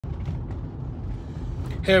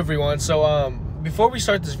Hey everyone, so before we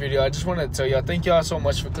start this video, I just want to tell y'all thank y'all so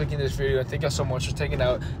much for clicking this video, and thank y'all so much for taking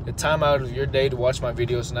out the time out of your day to watch my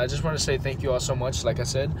videos. And I just want to say thank you all so much, like I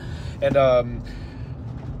said. And I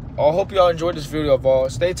hope y'all enjoyed this video of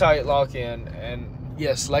all. Stay tight, lock in, and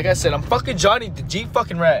yes, like I said, I'm fucking Johnny the G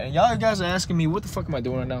fucking Rat, and y'all guys are asking me what the fuck am I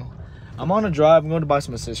doing right now. I'm on a drive. I'm going to buy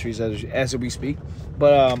some accessories as we speak.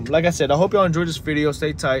 But like I said, I hope y'all enjoyed this video.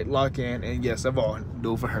 Stay tight, lock in, and yes, of all,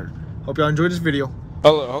 do it for her. Hope y'all enjoyed this video.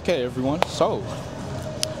 Hello, okay everyone, so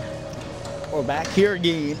we're back here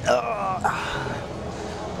again.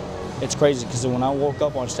 It's crazy because when I woke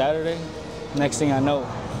up on Saturday, next thing I know,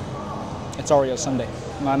 it's already on Sunday.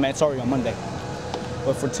 I mean, it's already on Monday.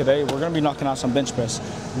 But for today, we're gonna be knocking out some bench press.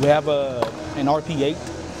 We have an RP8.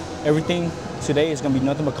 Everything today is gonna be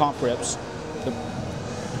nothing but comp reps.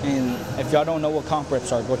 And if y'all don't know what comp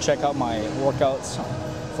reps are, go check out my workouts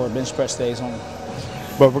for bench press days on.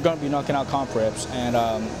 But we're going to be knocking out comp reps, and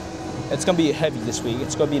it's going to be heavy this week.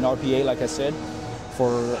 It's going to be an RPA, like I said,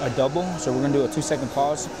 for a double. So we're going to do a 2-second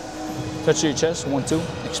pause, touch your chest, 1, 2,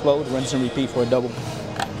 explode, rinse and repeat for a double.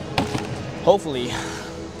 Hopefully,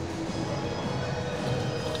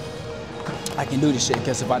 I can do this shit,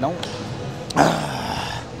 because if I don't,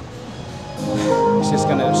 it's just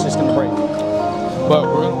gonna break. But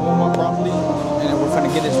we're going to warm up properly, and then we're going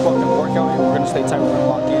to get this fucking workout, and we're going to stay tight, we're going to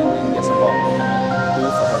lock in and get some ball. For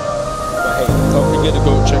her. But hey, don't forget to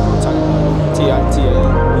go check out Titan. T-I-T-A.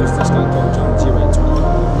 Use discount code JohnnyGRat20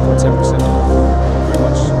 for 10% off. Pretty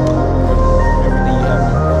much everything you have.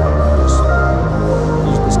 Just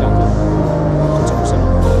use discount code for 10%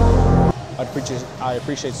 off. I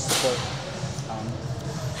appreciate the support.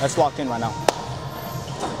 Let's lock in right now.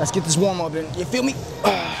 Let's get this warm up in. You feel me?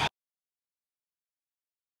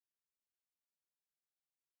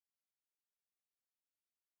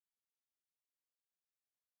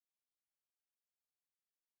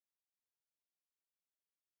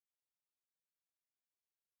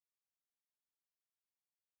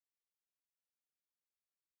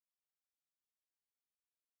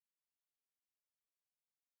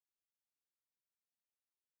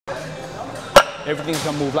 Everything's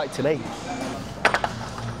gonna move like today.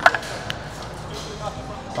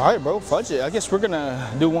 All right, bro, fudge it. I guess we're gonna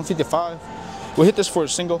do 155. We'll hit this for a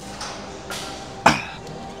single.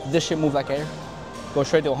 This shit move like air. Go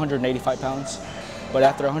straight to 185 pounds. But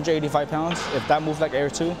after 185 pounds, if that moves like air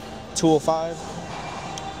too, 205.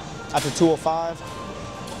 After 205,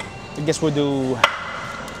 I guess we'll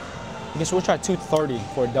try 230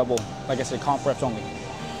 for a double. Like I said, comp reps only.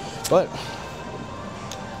 But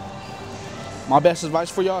my best advice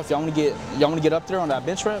for y'all, if y'all want to get up there on that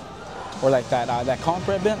bench rep, or like that comp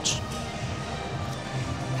rep bench,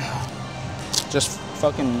 just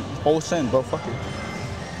fucking full send, bro. Fuck it.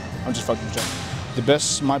 I'm just fucking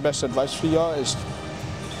joking. My best advice for y'all is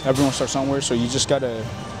everyone starts somewhere, so you just gotta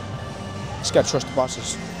trust the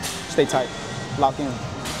process. Stay tight, lock in,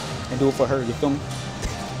 and do it for her. You feel me?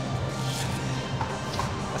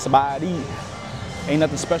 That's about it. Ain't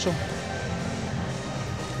nothing special.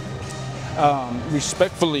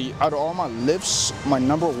 Respectfully, out of all my lifts, my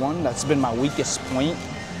number one, that's been my weakest point.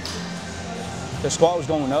 The squat was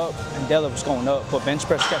going up and deadlift was going up, but bench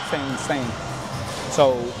press kept staying the same.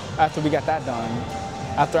 So after we got that done,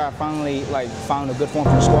 after I finally found a good form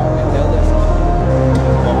for the squat and deadlift,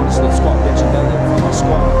 well, honestly, squat, bench, and deadlift, my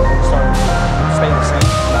squat started to stay the same.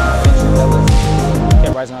 Bench and deadlift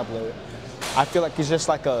kept rising up a little bit. I feel like it's just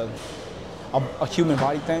like a human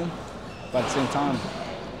body thing, but at the same time,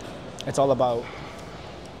 it's all about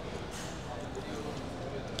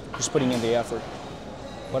just putting in the effort.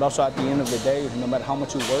 But also at the end of the day, no matter how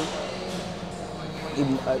much you work,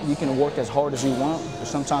 you can work as hard as you want, but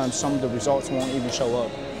sometimes some of the results won't even show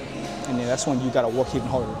up. And then that's when you gotta work even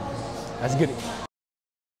harder. Let's get it.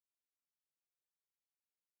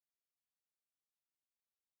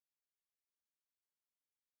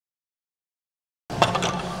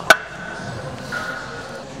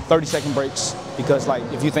 "30-second breaks," because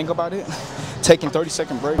if you think about it, taking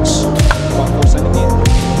 30-second breaks while forcing again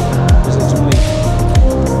is extremely,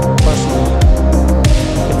 personally,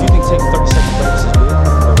 if you think taking 30-second breaks is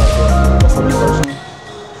good, but for me personally,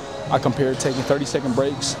 I compare taking 30-second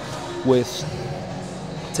breaks with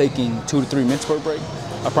taking 2 to 3 minutes per break.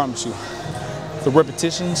 I promise you, the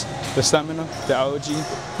repetitions, the stamina, the allergy,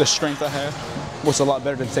 the strength I have was a lot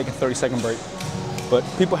better than taking a 30-second break. But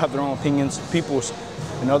people have their own opinions.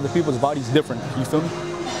 And other people's bodies different, you feel me?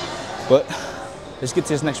 But let's get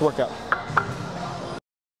to this next workout.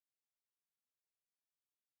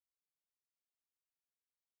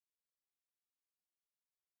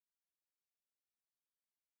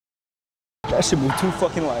 That shit moved too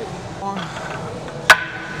fucking light.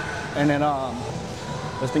 And then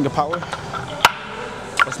let's think of power.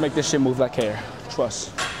 Let's make this shit move like hair.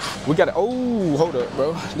 Trust. We gotta, oh, hold up,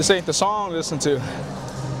 bro. This ain't the song to listen to.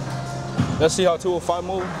 Let's see how 205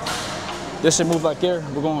 move. This should move like hair.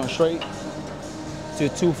 We're going straight to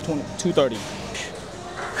 220, 230.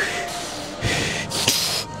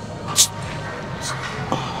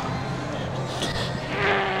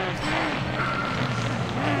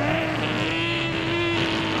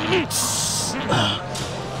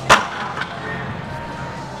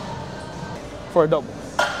 For a double.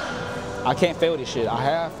 I can't fail this shit. I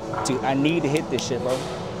have to. I need to hit this shit, bro.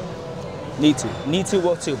 Need to. Need to,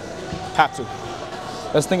 will to. Have to.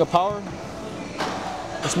 Let's think of power.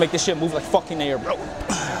 Let's make this shit move like fucking air, bro.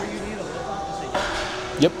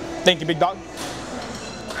 Yep. Thank you, big dog.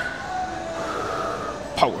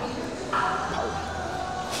 Power. Power.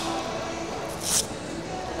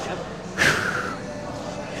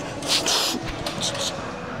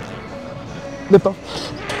 Lift off.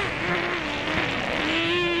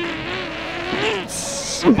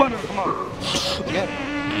 Butter, come on. Yeah.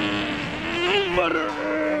 Butter.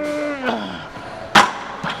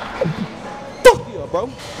 Fuck you up, bro.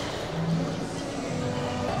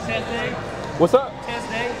 Chest day. What's up? Chest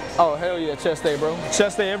day. Oh, hell yeah, chest day, bro.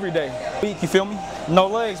 Chest day every day. Week, you feel me? No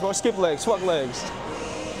legs, bro. Skip legs. Fuck legs.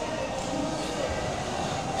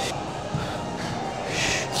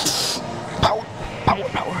 Power, power,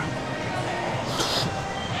 power.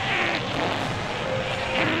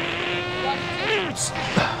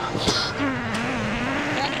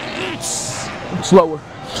 Slower. A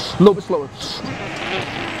little bit slower.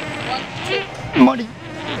 Money.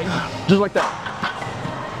 Just like that.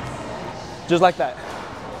 Just like that.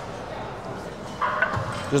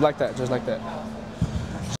 Just like that. Just like that.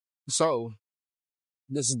 So,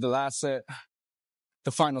 this is the last set.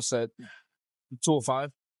 The final set.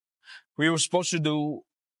 205. We were supposed to do,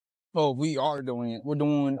 oh, we are doing it. We're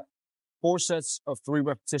doing 4 sets of 3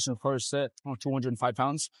 repetitions per set on 205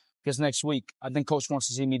 pounds. Because next week, I think coach wants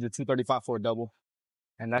to see me do 235 for a double.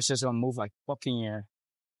 And that's just gonna move like fucking air.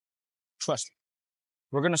 Trust me.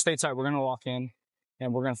 We're gonna stay tight, we're gonna lock in,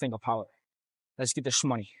 and we're gonna think of power. Let's get this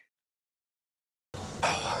money.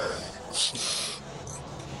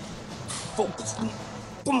 Focus. Come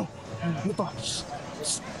on. Lift off.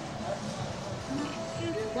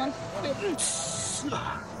 1, 2.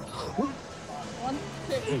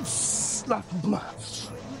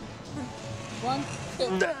 1,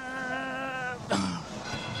 2.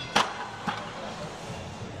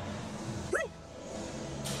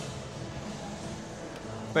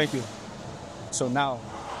 Thank you. So now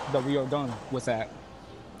that we are done with that,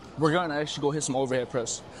 we're gonna actually go hit some overhead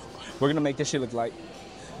press. We're gonna make this shit look light.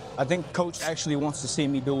 I think coach actually wants to see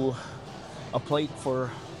me do a plate for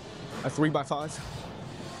a 3x5.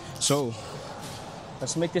 So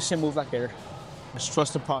let's make this shit move like air. Let's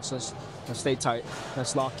trust the process. Let's stay tight.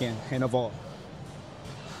 Let's lock in and evolve.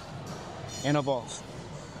 And evolve.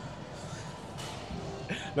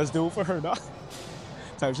 Let's do it for her, dog.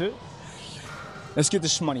 Type shit. Let's get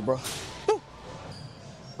this money, bro. Woo.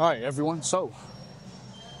 All right, everyone. So,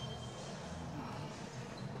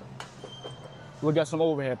 we got some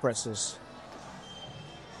overhead presses.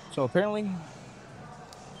 So apparently,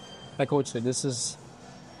 like coach said, this is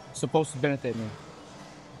supposed to benefit me.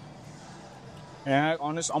 And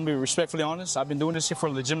I'm gonna be respectfully honest. I've been doing this shit for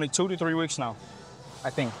legitimately 2 to 3 weeks now. I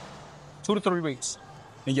think 2 to 3 weeks.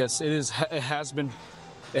 And yes, it has been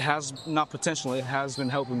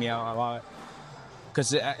helping me out a lot.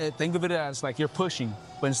 Because think of it as like you're pushing,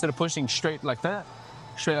 but instead of pushing straight like that,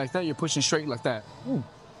 you're pushing straight like that. Ooh.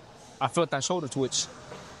 I felt that shoulder twitch.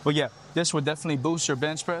 But yeah, this would definitely boost your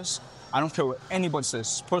bench press. I don't care what anybody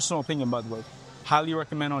says. Personal opinion, by the way. Highly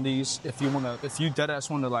recommend on these if you deadass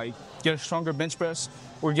wanna like get a stronger bench press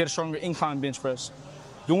or get a stronger incline bench press.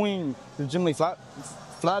 Doing legitimately flat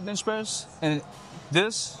bench press and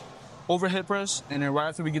this overhead press, and then right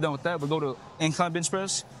after we get done with that, we'll go to incline bench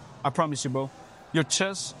press. I promise you, bro. Your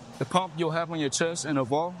chest, the pump you'll have on your chest and the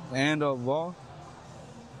wall, your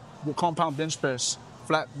compound bench press,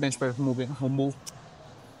 flat bench press will move.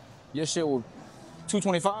 Your shit will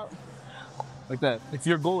 225, like that. If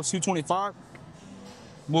your goal is 225,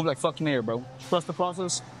 move like fucking air, bro. Trust the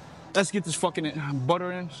process. Let's get this fucking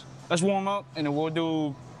butter in. Let's warm up, and then we'll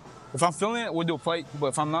do, if I'm feeling it, we'll do a plate, but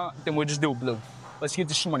if I'm not, then we'll just do a blue. Let's get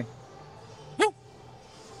this money. Woo.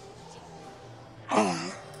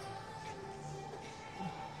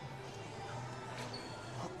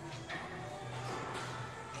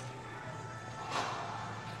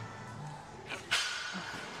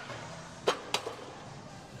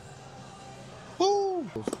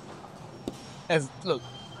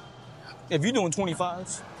 If you're doing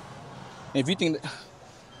 25s, If you think that,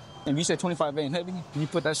 if you say 25 ain't heavy, you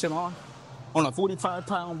put that shit on a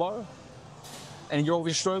 45-pound bar, and you're over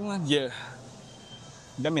here struggling, yeah.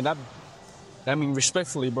 That mean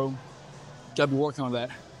respectfully, bro, gotta be working on that.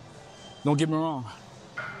 Don't get me wrong.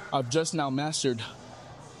 I've just now mastered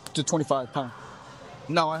to 25 pounds.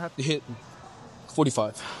 Now I have to hit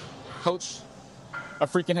 45. Coach, I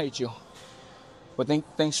freaking hate you. But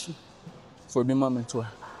thanks for being my mentor.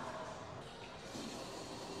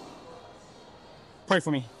 Pray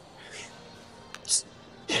for me.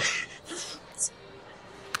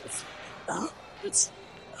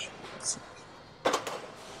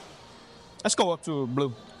 Let's go up to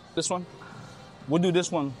blue. This one. We'll do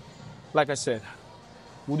this one, like I said.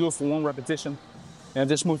 We'll do it for 1 repetition. And if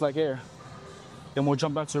this moves like air, then we'll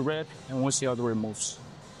jump back to red and we'll see how the red moves.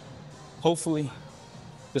 Hopefully,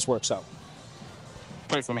 this works out.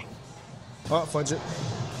 Pray for me. Oh, fudge it.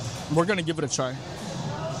 We're gonna give it a try.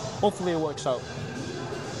 Hopefully it works out.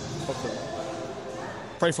 Hopefully.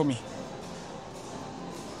 Pray for me.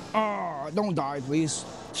 Oh, don't die, please.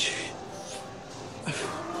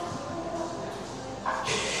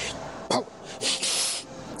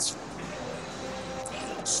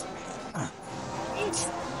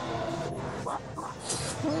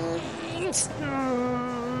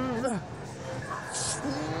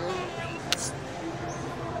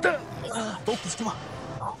 Focus, come on.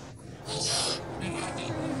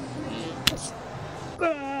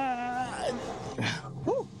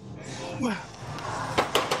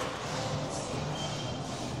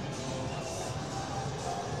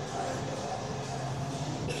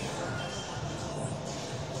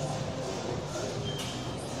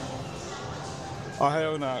 Oh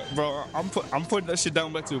hell nah, bro! I'm putting that shit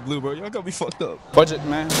down back to the blue, bro. Y'all got me fucked up. Budget,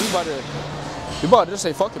 man. We about to just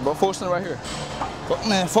say fuck it, bro. Forcing it right here. Fuck,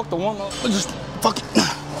 man, fuck the warm up. Just fuck it.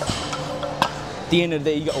 At the end of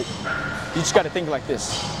the day, you just gotta think like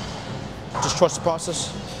this. Just trust the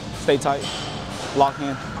process. Stay tight. Lock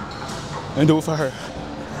in. And do it for her.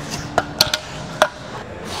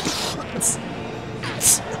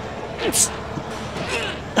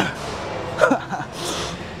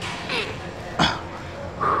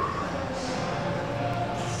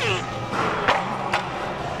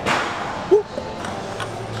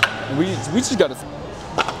 We just got a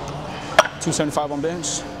 275 on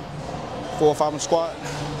bench, 405 on squat,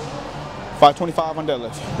 525 on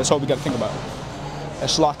deadlift. That's all we got to think about.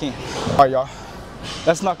 Let's lock in. All right, y'all.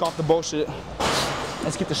 Let's knock off the bullshit.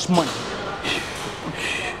 Let's get this money.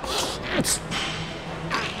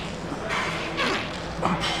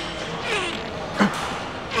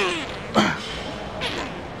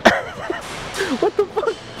 What the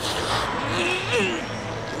fuck?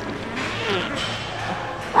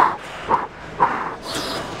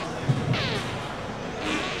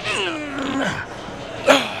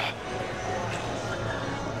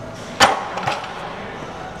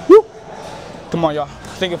 Come on, y'all.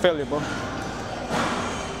 Think of failure, bro.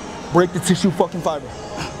 Break the tissue fucking fiber.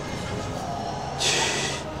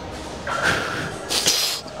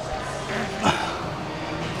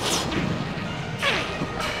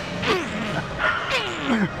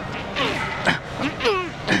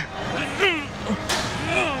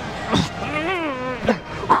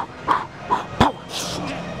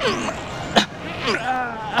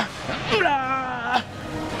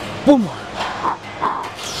 One more.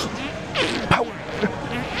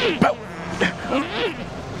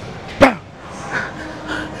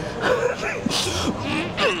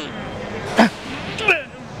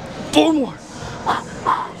 Four more.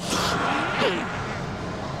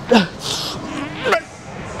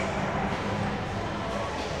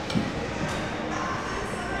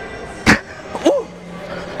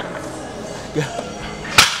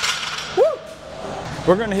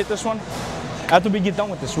 We're gonna hit this one. After we get done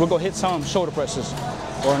with this, we'll go hit some shoulder presses.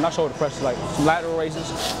 Or not shoulder presses, like some lateral raises.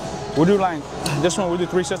 We'll do like, this one we'll do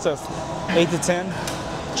 3 sets of 8 to 10.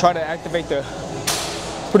 Try to activate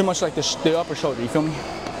pretty much like the upper shoulder, you feel me?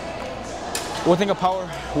 We'll think of power,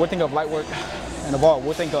 we'll think of light work, and of all,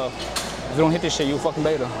 we'll think of, if you don't hit this shit, you fucking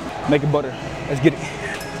beta. Make it butter. Let's get it.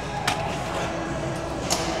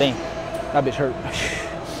 Damn, that bitch hurt.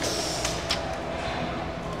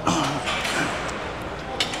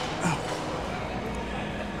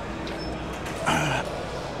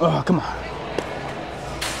 Oh, come on.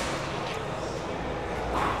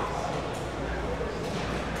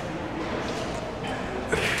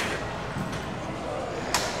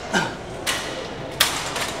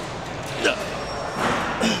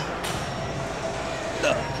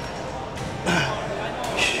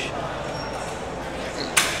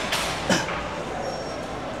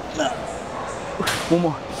 One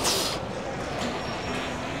more.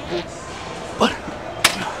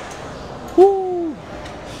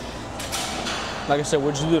 like I said,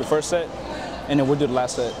 we'll just do the first set, and then we'll do the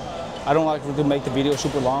last set. I don't like to make the video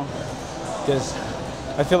super long, because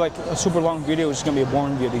I feel like a super long video is just gonna be a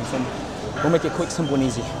boring video, you feel me? We'll make it quick, simple, and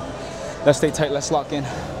easy. Let's stay tight, let's lock in.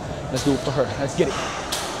 Let's do it for her, let's get it.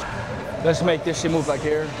 Let's make this shit move like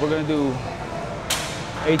here. We're gonna do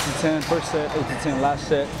 8 to 10 first set, 8 to 10 last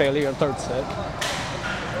set, failure third set.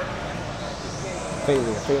 Failure,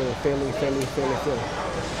 failure, failure, failure, failure, failure.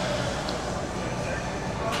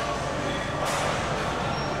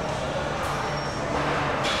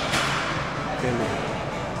 Failure,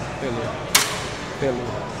 failure, failure.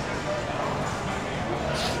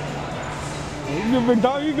 You good, big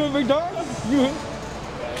dog? You good, big dog? You good?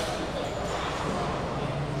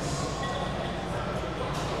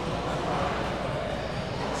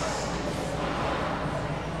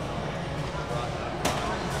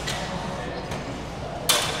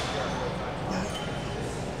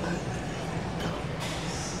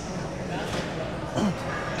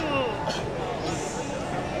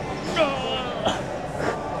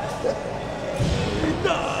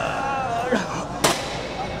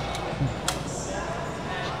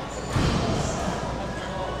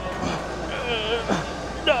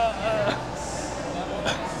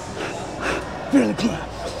 Really close.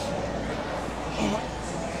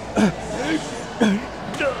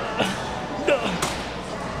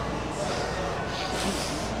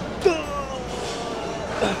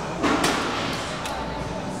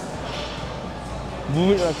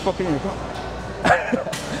 Move it like fucking in your car.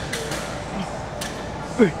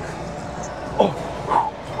 Oh.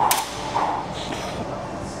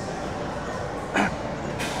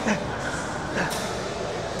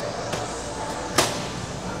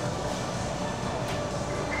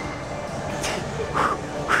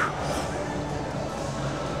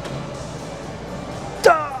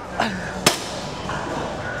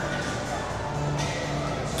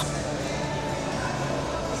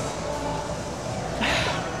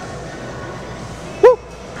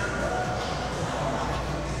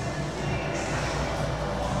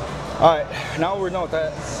 All right, now we're done with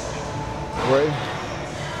that. Right?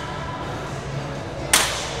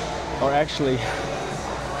 Or actually,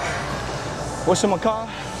 what's in my car?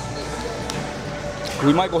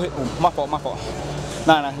 We might go hit. Oh, my fault.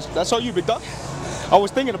 Nah, that's all you, big dog. I was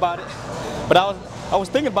thinking about it, but I was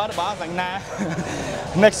thinking about it, but I was like, nah.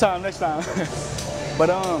 next time. But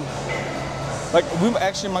like we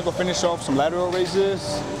actually might go finish off some lateral raises.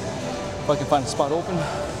 If I can find a spot open,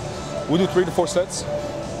 we'll do 3 to 4 sets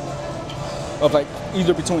of like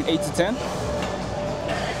either between 8 to 10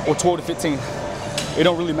 or 12 to 15. It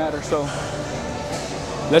don't really matter. So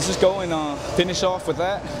let's just go and finish off with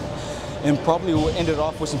that, and probably we'll end it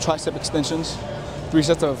off with some tricep extensions. 3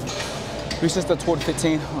 sets of 12 to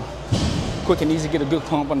 15. Quick and easy, get a good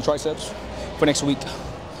pump on the triceps for next week.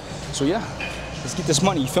 So yeah, let's get this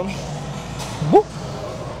money, you feel me? Woo!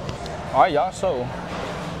 All right, y'all, so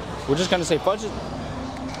we're just gonna say fudge it.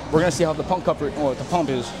 We're gonna see how the pump cover, or the pump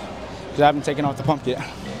is, because I haven't taken off the pump yet.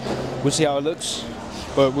 We'll see how it looks,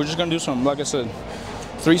 but we're just gonna do some, like I said,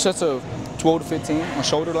 3 sets of 12 to 15 on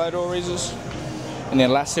shoulder lateral raises, and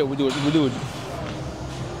then last set we do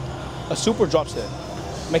a super drop set.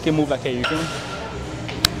 Make it move like hey, you feel me?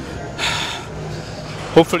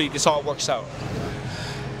 Hopefully this all works out.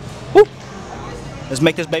 Woo! Let's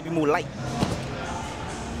make this baby move light.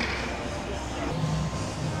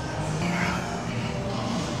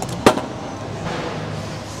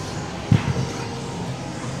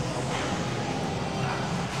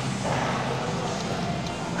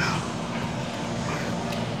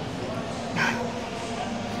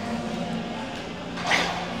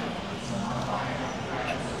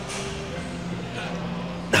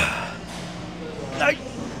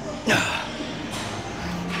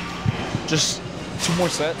 Just 2 more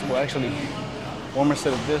sets. Well, actually, 1 more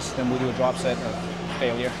set of this, then we'll do a drop set of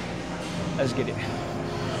failure. Let's get it.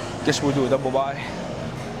 Guess we'll do a double by.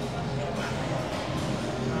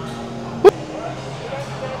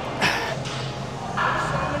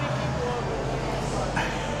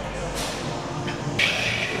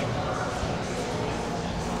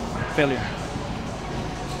 Failure.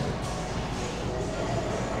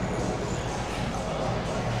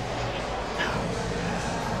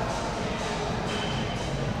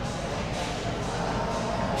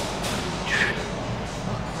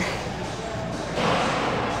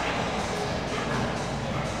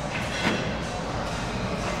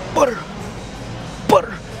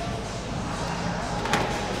 Butter.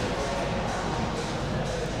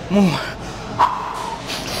 Move.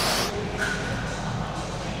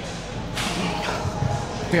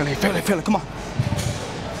 Feel it, come on.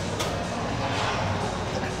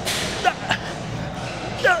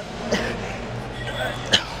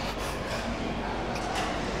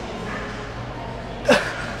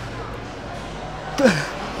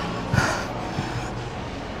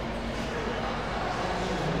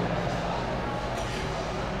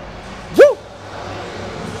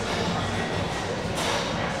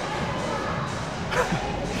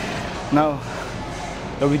 Now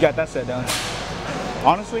that we got that set done,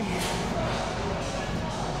 honestly,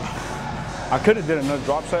 I could have did another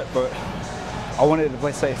drop set, but I wanted to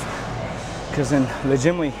play safe. Because then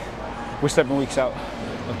legitimately, we're 7 weeks out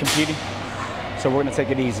of competing, so we're gonna take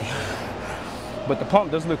it easy. But the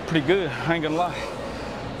pump does look pretty good, I ain't gonna lie.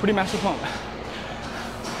 Pretty massive pump.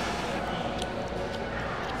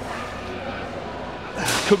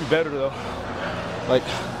 Could be better though. Like,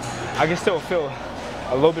 I can still feel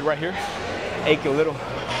a little bit right here, ache a little,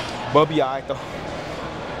 but it'll be alright though.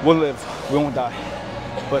 We'll live, we won't die.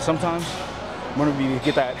 But sometimes, when we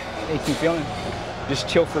get that aching feeling, just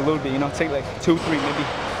chill for a little bit, you know, take like 2, 3, maybe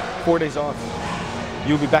 4 days off.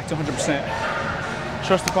 You'll be back to 100%.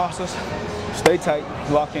 Trust the process, stay tight,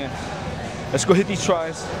 lock in. Let's go hit these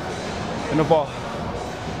tries in the ball.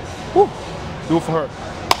 Woo! Do it for her.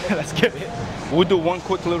 Let's get it. We'll do one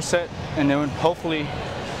quick little set, and then hopefully,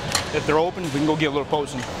 if they're open, we can go get a little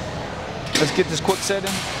posing. Let's get this quick set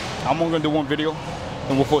in. I'm only gonna do one video,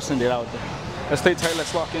 and we'll force send it out there. Let's stay tight,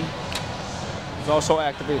 let's lock in. Let's also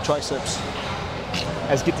activate triceps.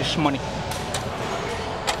 Let's get this money.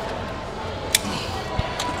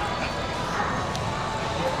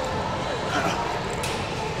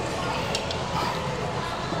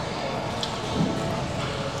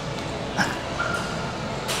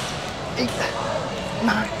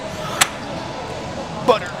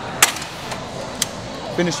 Butter.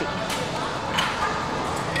 Finish it.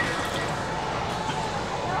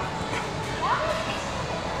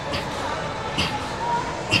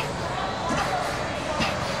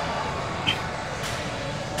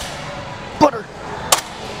 Butter.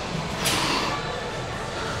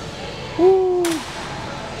 Woo.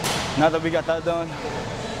 Now that we got that done,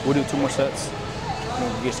 we'll do 2 more sets. And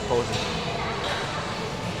then we'll get posing.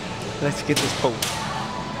 Let's get this pose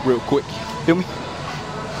real quick. Feel me?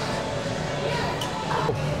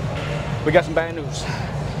 We got some bad news.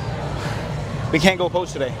 We can't go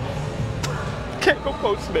post today. Can't go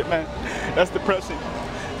post today, man. That's depressing.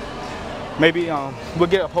 Maybe we'll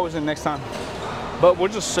get a pose in next time. But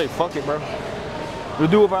we'll just say fuck it, bro. We'll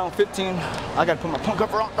do it around 15. I gotta put my punk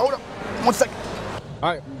cover on. Hold up. 1 second.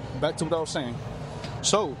 Alright, back to what I was saying.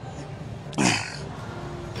 So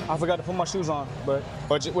I forgot to put my shoes on, but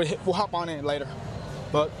we'll hop on it later.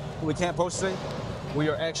 But we can't post today. We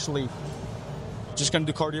are actually just gonna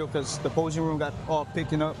do cardio because the posing room got all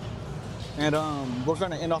picking up. And we're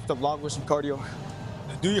gonna end off the vlog with some cardio.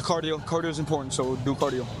 Do your cardio. Cardio is important, so do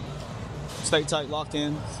cardio. Stay tight, locked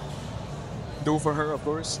in. Do it for her, of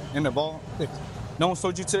course. In the ball. If no one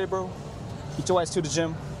told you today, bro, get your ass to the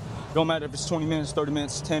gym. Don't matter if it's 20 minutes, 30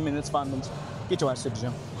 minutes, 10 minutes, 5 minutes. Get your ass to the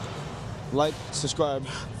gym. Like, subscribe,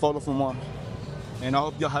 follow for more. And I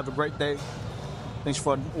hope y'all have a great day. Thanks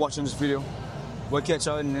for watching this video. We'll catch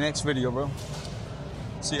y'all in the next video, bro.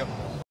 See ya.